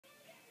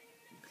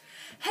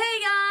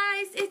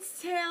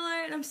it's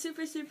Taylor, and I'm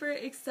super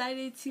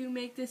excited to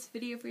make this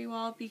video for you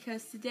all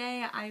because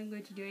today I'm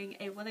going to be doing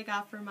a what I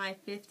got for my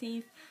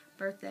 15th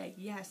birthday.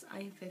 Yes, I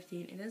am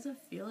 15. It doesn't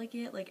feel like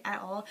it,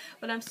 at all,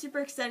 but I'm super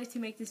excited to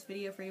make this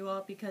video for you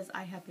all because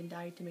I have been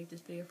dying to make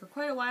this video for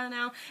quite a while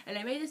now, and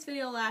I made this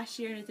video last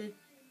year and it did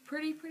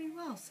pretty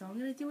well, so I'm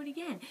going to do it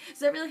again.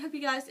 So I really hope you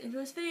guys enjoy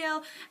this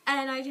video,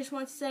 and I just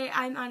want to say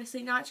I'm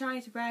honestly not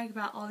trying to brag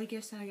about all the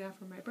gifts that I got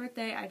for my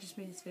birthday. I just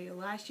made this video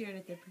last year and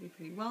it did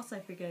pretty well, so I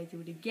figured I'd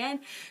do it again.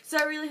 So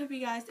I really hope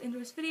you guys enjoy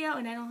this video,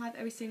 and I don't have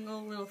every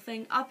single little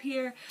thing up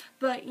here,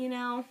 but you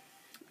know,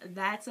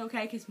 that's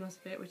okay because most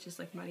of it was just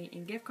like money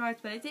and gift cards,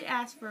 but I did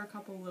ask for a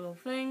couple little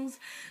things.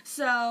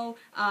 So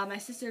my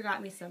sister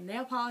got me some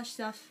nail polish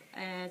stuff,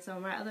 and some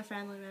of my other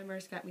family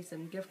members got me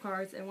some gift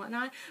cards and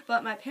whatnot,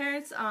 but my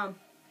parents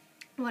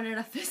wanted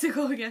a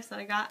physical gift that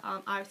I got.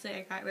 Obviously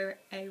I got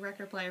a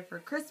record player for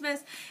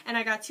Christmas, and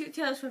I got two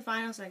Taylor Swift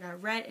vinyls. I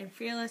got Red and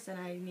Fearless, and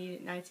I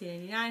needed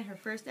 1989, her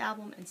first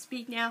album, and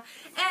Speak Now,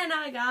 and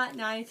I got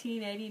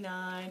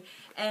 1989,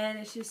 and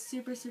it's just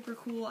super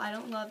cool. I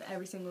don't love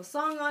every single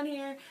song on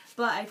here,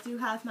 but I do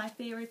have my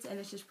favorites, and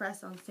it's just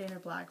pressed on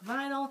standard black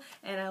vinyl,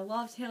 and I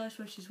love Taylor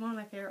Swift. She's one of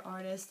my favorite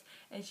artists,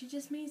 and she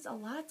just means a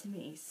lot to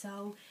me.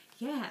 So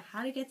yeah,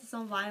 how to get this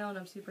on vinyl, and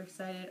I'm super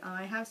excited.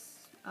 I have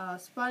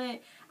spun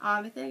it.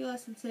 I think I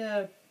listened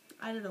to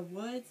Out of the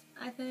Woods,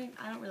 I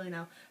don't really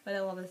know, but I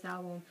love this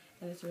album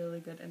and it's really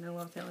good, and I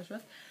love Taylor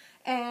Swift.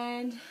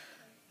 And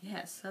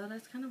yeah, so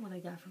that's kind of what I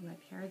got from my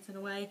parents in a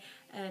way.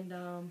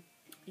 And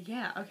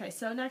yeah, okay,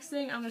 so next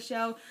thing I'm going to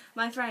show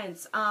my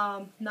friends.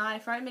 My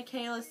friend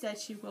Michaela said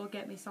she will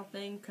get me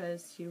something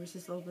because she was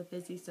just a little bit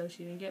busy, so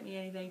she didn't get me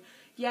anything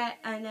yet.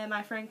 And then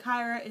my friend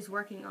Kyra is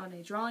working on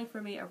a drawing for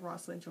me of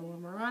Rosalind Joel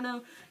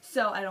Morano,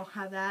 so I don't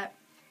have that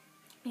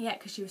yet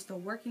because she was still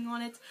working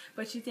on it,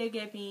 but she did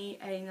give me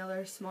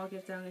another small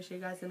gift that I'm going to show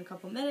you guys in a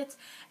couple minutes.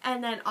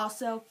 And then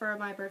also for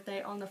my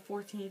birthday on the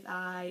 14th,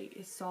 I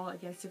saw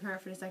Against the Current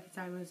for the second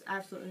time. It was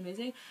absolutely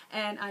amazing,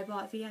 and I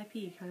bought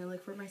VIP kind of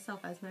like for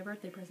myself as my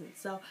birthday present,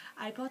 so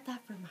I bought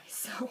that for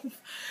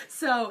myself.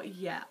 So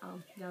yeah,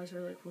 that was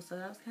really cool. So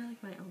that was kind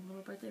of like my own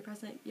little birthday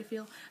present, you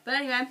feel. But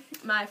anyway,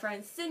 my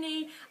friend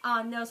Sydney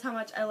knows how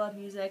much I love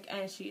music,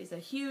 and she is a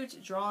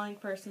huge drawing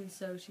person,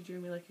 so she drew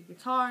me like a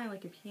guitar and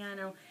like a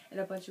piano and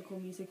a bunch of cool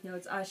music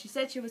notes. She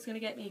said she was going to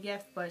get me a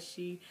gift, but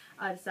she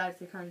decided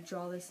to kind of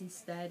draw this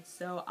instead.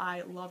 So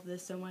I love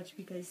this so much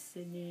because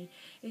Sydney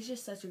is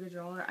just such a good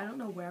drawer. I don't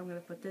know where I'm going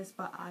to put this,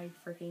 but I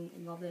freaking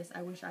love this.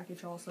 I wish I could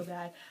draw so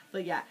bad.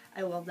 But yeah,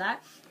 I love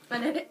that.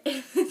 And then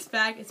in this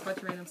bag is a bunch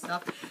of random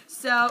stuff.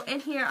 So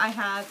in here I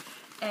have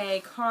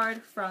a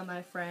card from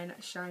my friend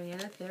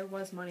Cheyenne. There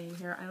was money in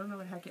here. I don't know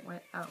where the heck it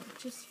went. Oh, it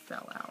just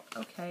fell out.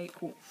 Okay,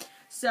 cool.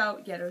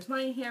 So, yeah, there's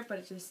money in here, but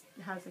it just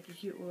has, like, a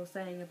cute little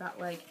saying about,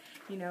 like,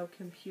 you know,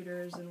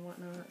 computers and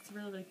whatnot. It's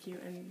really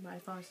cute, and my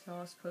Fox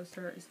Sauce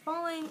poster is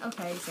falling.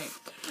 Okay, same.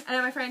 And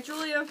then my friend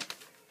Julia,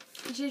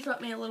 she just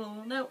wrote me a little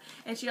note,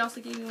 and she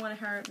also gave me one of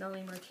her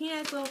Melanie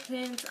Martinez little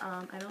pins.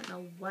 I don't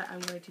know what I'm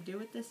going to do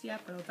with this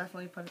yet, but I'll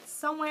definitely put it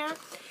somewhere. And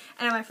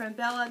then my friend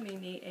Bella made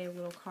me a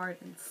little card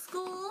in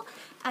school,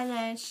 and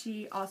then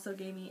she also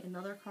gave me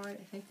another card.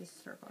 I think this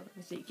is her card. Let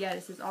me see. Yeah,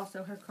 this is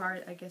also her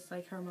card. I guess,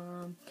 like, her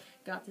mom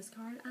got this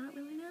card. I don't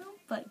really know,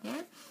 but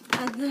yeah.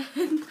 And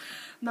then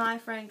my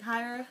friend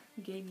Kyra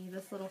gave me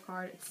this little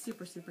card. It's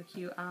super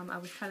cute. I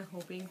was kind of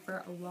hoping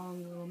for a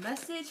long little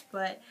message,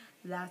 but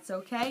that's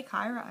okay.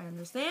 Kyra, I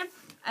understand.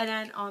 And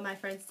then on my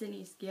friend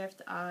Sydney's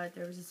gift,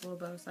 there was this little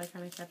bow, so I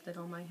kind of kept it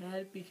on my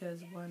head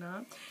because why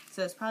not?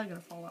 So it's probably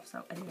going to fall off,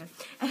 so anyway.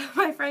 And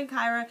my friend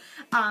Kyra,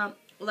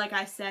 like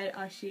I said,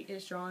 she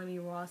is drawing me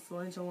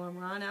Rosalind Joel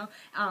Morano,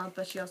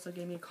 but she also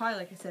gave me a card,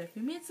 like I said a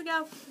few minutes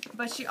ago.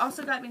 But she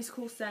also got me this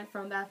cool scent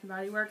from Bath &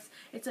 Body Works.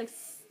 It's like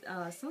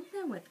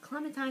something with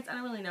clementines, I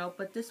don't really know,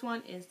 but this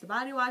one is the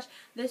body wash.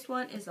 This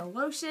one is a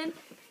lotion.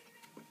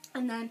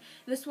 And then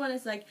this one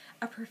is like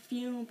a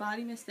perfume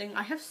body mist thing.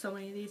 I have so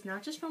many of these,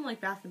 not just from like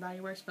Bath &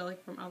 Body Works, but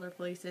like from other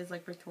places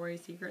like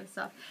Victoria's Secret and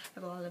stuff. I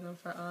have a lot of them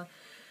for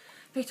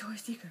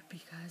Victoria's Secret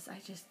because I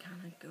just kind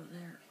of go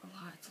there a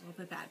lot. It's a little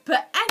bit bad.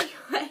 But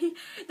anyway,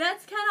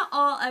 that's kind of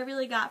all I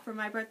really got for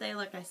my birthday.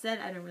 Like I said,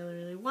 I didn't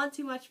really want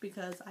too much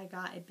because I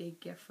got a big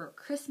gift for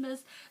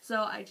Christmas.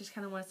 So I just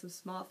kind of wanted some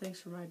small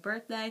things for my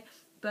birthday.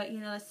 But, you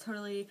know, that's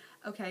totally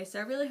okay. So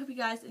I really hope you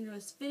guys enjoy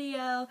this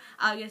video.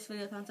 I'll give this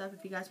video a thumbs up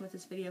if you guys want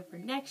this video for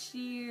next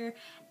year.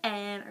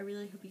 And I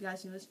really hope you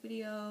guys enjoy this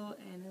video.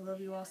 And I love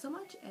you all so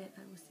much. And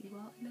I will see you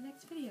all in the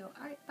next video.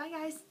 Alright, bye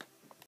guys.